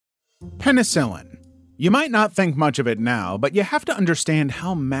Penicillin. You might not think much of it now, but you have to understand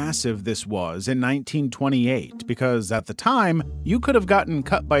how massive this was in 1928, because at the time, you could have gotten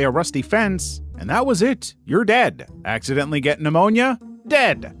cut by a rusty fence, and that was it. You're dead. Accidentally get pneumonia?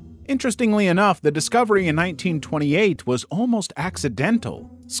 Dead. Interestingly enough, the discovery in 1928 was almost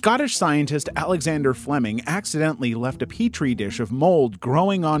accidental. Scottish scientist Alexander Fleming accidentally left a petri dish of mold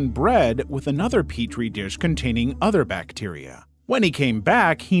growing on bread with another petri dish containing other bacteria. When he came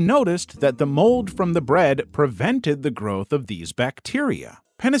back, he noticed that the mold from the bread prevented the growth of these bacteria.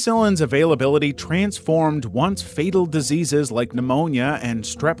 Penicillin's availability transformed once fatal diseases like pneumonia and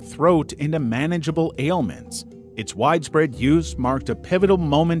strep throat into manageable ailments. Its widespread use marked a pivotal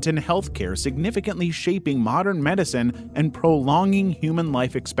moment in healthcare, significantly shaping modern medicine and prolonging human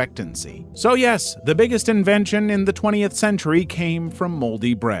life expectancy. So yes, the biggest invention in the 20th century came from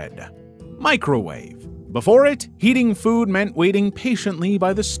moldy bread. Microwave. Before it, heating food meant waiting patiently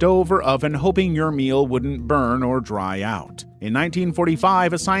by the stove or oven, hoping your meal wouldn't burn or dry out. In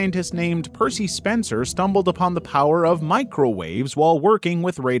 1945, a scientist named Percy Spencer stumbled upon the power of microwaves while working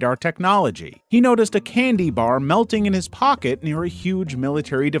with radar technology. He noticed a candy bar melting in his pocket near a huge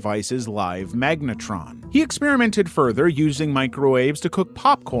military device's live magnetron. He experimented further, using microwaves to cook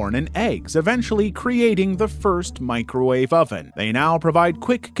popcorn and eggs, eventually creating the first microwave oven. They now provide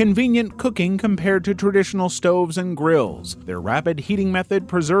quick, convenient cooking compared to traditional stoves and grills. Their rapid heating method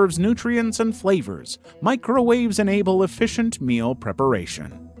preserves nutrients and flavors. Microwaves enable efficient meal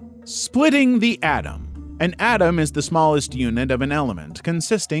preparation. Splitting the atom. An atom is the smallest unit of an element,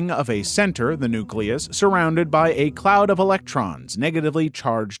 consisting of a center, the nucleus, surrounded by a cloud of electrons, negatively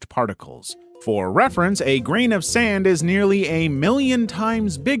charged particles. For reference, a grain of sand is nearly 1,000,000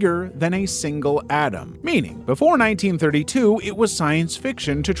 times bigger than a single atom, meaning before 1932 it was science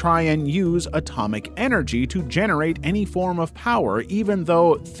fiction to try and use atomic energy to generate any form of power, even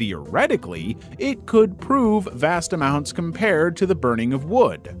though, theoretically, it could prove vast amounts compared to the burning of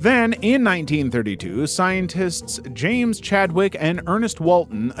wood. Then, in 1932, scientists James Chadwick and Ernest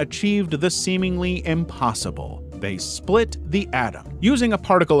Walton achieved the seemingly impossible. They split the atom. Using a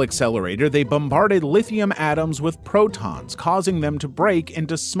particle accelerator, they bombarded lithium atoms with protons, causing them to break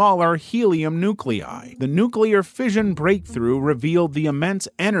into smaller helium nuclei. The nuclear fission breakthrough revealed the immense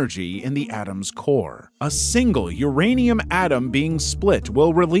energy in the atom's core. A single uranium atom being split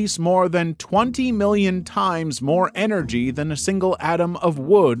will release more than 20 million times more energy than a single atom of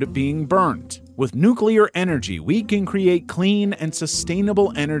wood being burnt. With nuclear energy, we can create clean and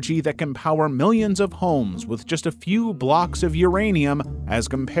sustainable energy that can power millions of homes with just a few blocks of uranium as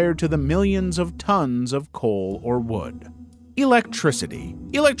compared to the millions of tons of coal or wood. Electricity.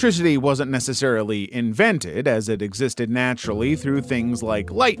 Electricity wasn't necessarily invented, as it existed naturally through things like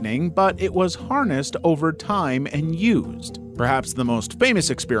lightning, but it was harnessed over time and used. Perhaps the most famous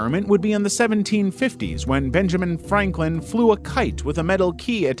experiment would be in the 1750s, when Benjamin Franklin flew a kite with a metal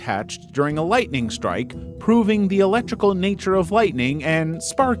key attached during a lightning strike, proving the electrical nature of lightning and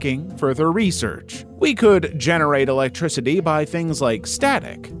sparking further research. We could generate electricity by things like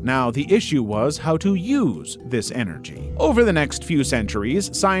static. Now, the issue was how to use this energy. Over the next few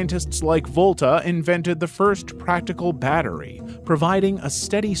centuries, scientists like Volta invented the first practical battery, providing a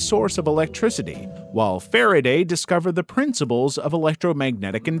steady source of electricity, while Faraday discovered the principles of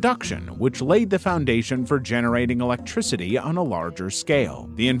electromagnetic induction, which laid the foundation for generating electricity on a larger scale.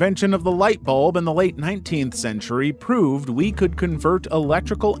 The invention of the light bulb in the late 19th century proved we could convert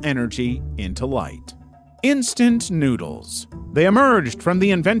electrical energy into light. Instant noodles. They emerged from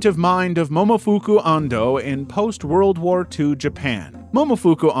the inventive mind of Momofuku Ando in post-World War II Japan.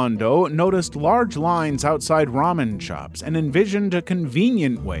 Momofuku Ando noticed large lines outside ramen shops and envisioned a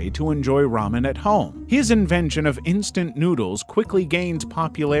convenient way to enjoy ramen at home. His invention of instant noodles quickly gained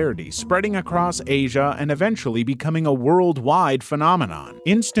popularity, spreading across Asia and eventually becoming a worldwide phenomenon.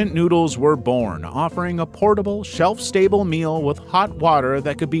 Instant noodles were born, offering a portable, shelf-stable meal with hot water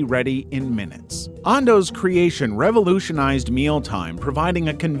that could be ready in minutes. Ando's creation revolutionized mealtime, providing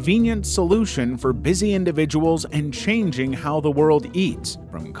a convenient solution for busy individuals and changing how the world eats.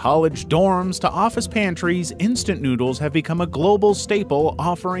 From college dorms to office pantries, instant noodles have become a global staple,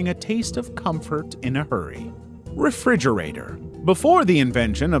 offering a taste of comfort in a hurry. Refrigerator. Before the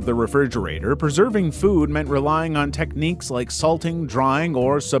invention of the refrigerator, preserving food meant relying on techniques like salting, drying,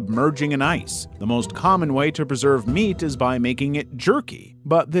 or submerging in ice. The most common way to preserve meat is by making it jerky,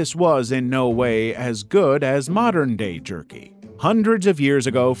 but this was in no way as good as modern-day jerky. Hundreds of years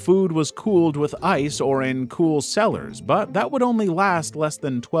ago, food was cooled with ice or in cool cellars, but that would only last less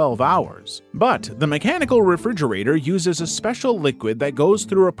than 12 hours. But the mechanical refrigerator uses a special liquid that goes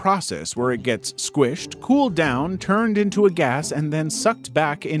through a process where it gets squished, cooled down, turned into a gas, and then sucked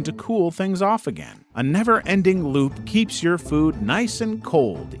back in to cool things off again. A never-ending loop keeps your food nice and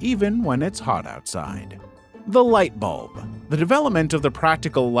cold, even when it's hot outside. The light bulb. The development of the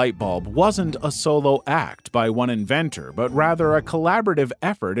practical light bulb wasn't a solo act by one inventor, but rather a collaborative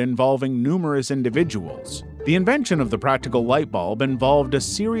effort involving numerous individuals. The invention of the practical light bulb involved a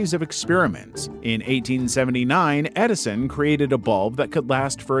series of experiments. In 1879, Edison created a bulb that could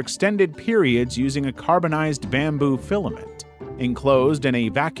last for extended periods using a carbonized bamboo filament. Enclosed in a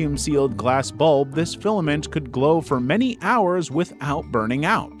vacuum-sealed glass bulb, this filament could glow for many hours without burning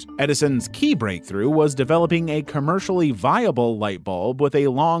out. Edison's key breakthrough was developing a commercially viable light bulb with a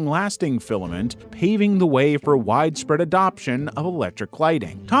long-lasting filament, paving the way for widespread adoption of electric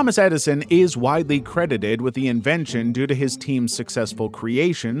lighting. Thomas Edison is widely credited with the invention due to his team's successful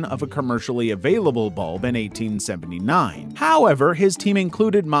creation of a commercially available bulb in 1879. However, his team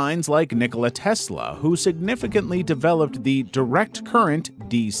included minds like Nikola Tesla, who significantly developed the direct current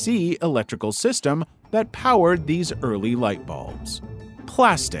DC electrical system that powered these early light bulbs.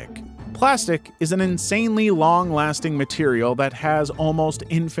 Plastic. Plastic is an insanely long-lasting material that has almost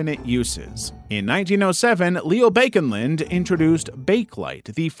infinite uses. In 1907, Leo Baekeland introduced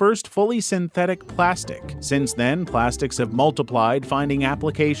Bakelite, the first fully synthetic plastic. Since then, plastics have multiplied, finding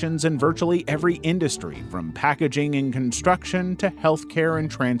applications in virtually every industry, from packaging and construction to healthcare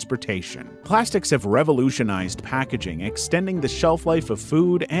and transportation. Plastics have revolutionized packaging, extending the shelf life of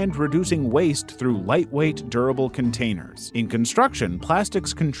food and reducing waste through lightweight, durable containers. In construction,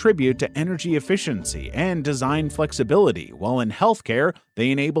 plastics contribute to energy efficiency and design flexibility, while in healthcare,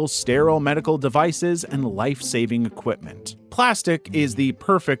 they enable sterile medical devices and life-saving equipment. Plastic is the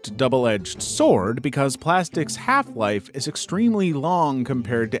perfect double-edged sword because plastic's half-life is extremely long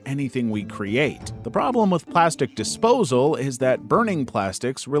compared to anything we create. The problem with plastic disposal is that burning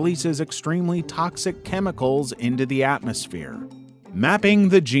plastics releases extremely toxic chemicals into the atmosphere. Mapping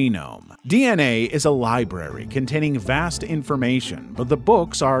the genome. DNA is a library containing vast information, but the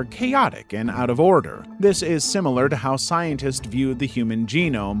books are chaotic and out of order. This is similar to how scientists viewed the human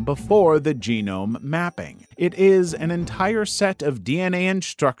genome before the genome mapping. It is an entire set of DNA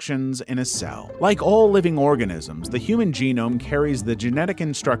instructions in a cell. Like all living organisms, the human genome carries the genetic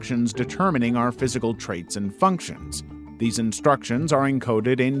instructions determining our physical traits and functions. These instructions are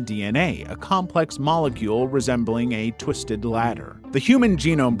encoded in DNA, a complex molecule resembling a twisted ladder. The Human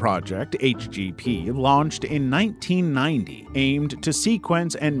Genome Project, HGP, launched in 1990, aimed to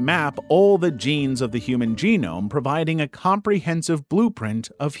sequence and map all the genes of the human genome, providing a comprehensive blueprint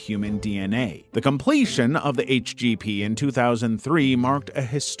of human DNA. The completion of the HGP in 2003 marked a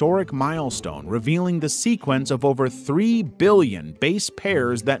historic milestone, revealing the sequence of over 3 billion base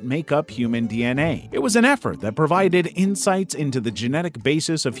pairs that make up human DNA. It was an effort that provided insights into the genetic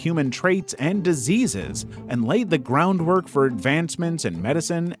basis of human traits and diseases and laid the groundwork for advancements in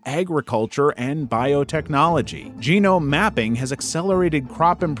medicine, agriculture, and biotechnology. Genome mapping has accelerated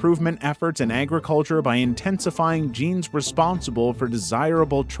crop improvement efforts in agriculture by intensifying genes responsible for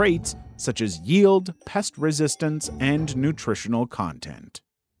desirable traits such as yield, pest resistance, and nutritional content.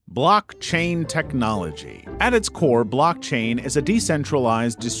 Blockchain technology. At its core, blockchain is a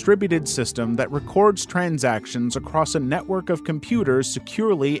decentralized, distributed system that records transactions across a network of computers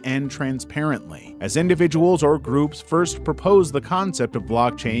securely and transparently. As individuals or groups first proposed the concept of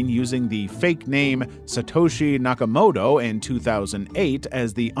blockchain using the fake name Satoshi Nakamoto in 2008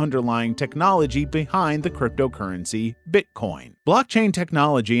 as the underlying technology behind the cryptocurrency Bitcoin. Blockchain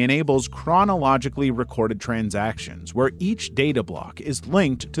technology enables chronologically recorded transactions, where each data block is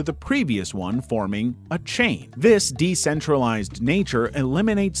linked to the previous one, forming a chain. This decentralized nature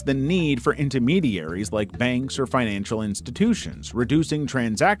eliminates the need for intermediaries like banks or financial institutions, reducing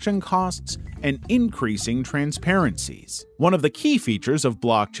transaction costs and increasing transparencies. One of the key features of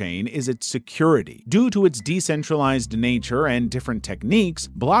blockchain is its security. Due to its decentralized nature and different techniques,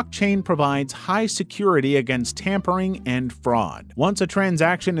 blockchain provides high security against tampering and fraud. Once a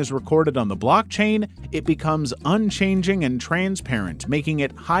transaction is recorded on the blockchain, it becomes unchanging and transparent, making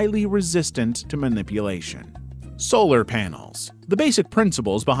it highly resistant to manipulation. Solar panels. The basic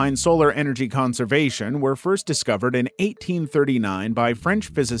principles behind solar energy conservation were first discovered in 1839 by French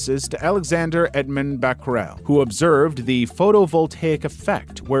physicist Alexandre Edmond Becquerel, who observed the photovoltaic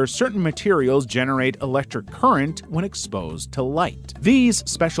effect, where certain materials generate electric current when exposed to light. These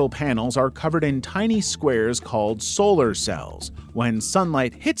special panels are covered in tiny squares called solar cells. When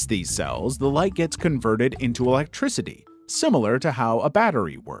sunlight hits these cells, the light gets converted into electricity. similar to how a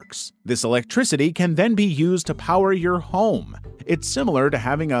battery works. This electricity can then be used to power your home. It's similar to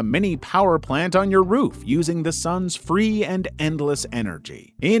having a mini power plant on your roof using the sun's free and endless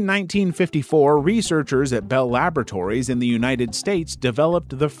energy. In 1954, researchers at Bell Laboratories in the United States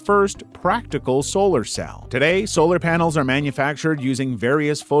developed the first practical solar cell. Today, solar panels are manufactured using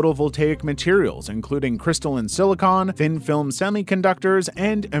various photovoltaic materials, including crystalline silicon, thin-film semiconductors,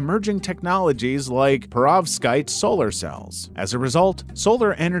 and emerging technologies like perovskite solar cells. As a result,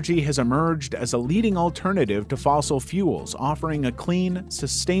 solar energy has emerged as a leading alternative to fossil fuels, offering a clean,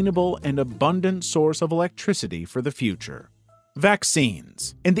 sustainable, and abundant source of electricity for the future.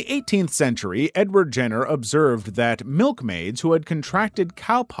 Vaccines. In the 18th century, Edward Jenner observed that milkmaids who had contracted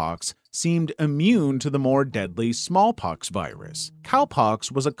cowpox seemed immune to the more deadly smallpox virus. Cowpox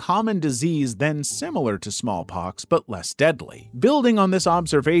was a common disease then similar to smallpox, but less deadly. Building on this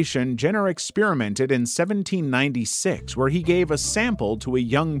observation, Jenner experimented in 1796, where he gave a sample to a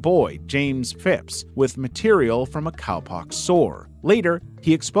young boy, James Phipps, with material from a cowpox sore. Later,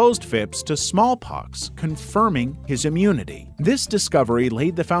 he exposed Phipps to smallpox, confirming his immunity. This discovery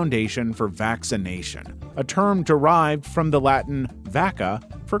laid the foundation for vaccination, a term derived from the Latin vacca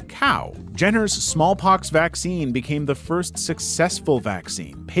for cow. Jenner's smallpox vaccine became the first successful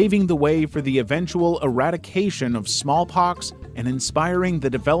vaccine, paving the way for the eventual eradication of smallpox and inspiring the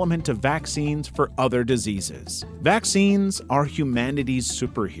development of vaccines for other diseases. Vaccines are humanity's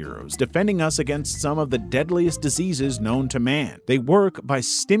superheroes, defending us against some of the deadliest diseases known to man. They work by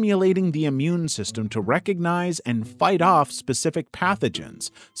stimulating the immune system to recognize and fight off specific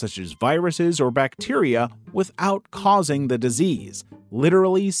pathogens, such as viruses or bacteria, without causing the disease,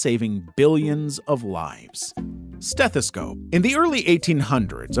 literally saving billions of lives. Stethoscope. In the early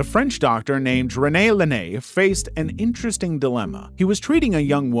 1800s, a French doctor named René Laennec faced an interesting dilemma. He was treating a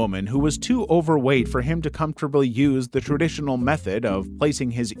young woman who was too overweight for him to comfortably use the traditional method of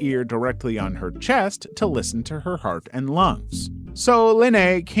placing his ear directly on her chest to listen to her heart and lungs. So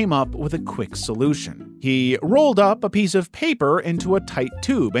Laennec came up with a quick solution. He rolled up a piece of paper into a tight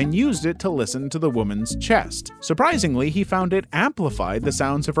tube and used it to listen to the woman's chest. Surprisingly, he found it amplified the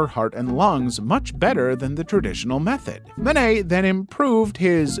sounds of her heart and lungs much better than the traditional method. Laennec then improved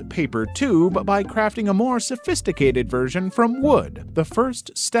his paper tube by crafting a more sophisticated version from wood. The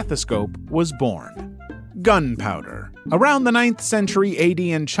first stethoscope was born. Gunpowder. Around the 9th century AD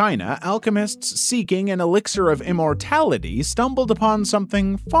in China, alchemists seeking an elixir of immortality stumbled upon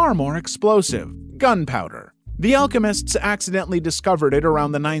something far more explosive: gunpowder. The alchemists accidentally discovered it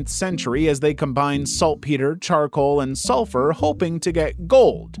around the 9th century as they combined saltpeter, charcoal, and sulfur, hoping to get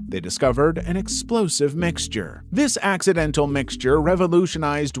gold. They discovered an explosive mixture. This accidental mixture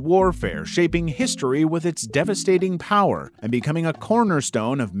revolutionized warfare, shaping history with its devastating power and becoming a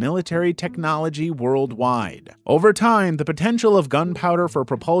cornerstone of military technology worldwide. Over time, the potential of gunpowder for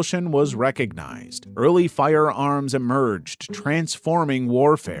propulsion was recognized. Early firearms emerged, transforming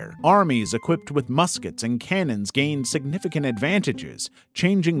warfare. Armies equipped with muskets and cannons gained significant advantages,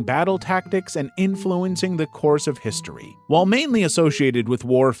 changing battle tactics and influencing the course of history. While mainly associated with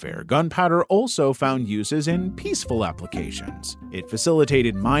warfare, gunpowder also found uses in peaceful applications. It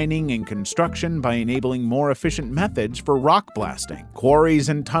facilitated mining and construction by enabling more efficient methods for rock blasting. Quarries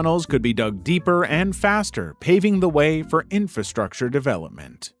and tunnels could be dug deeper and faster, paving the way for infrastructure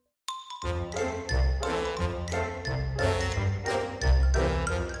development.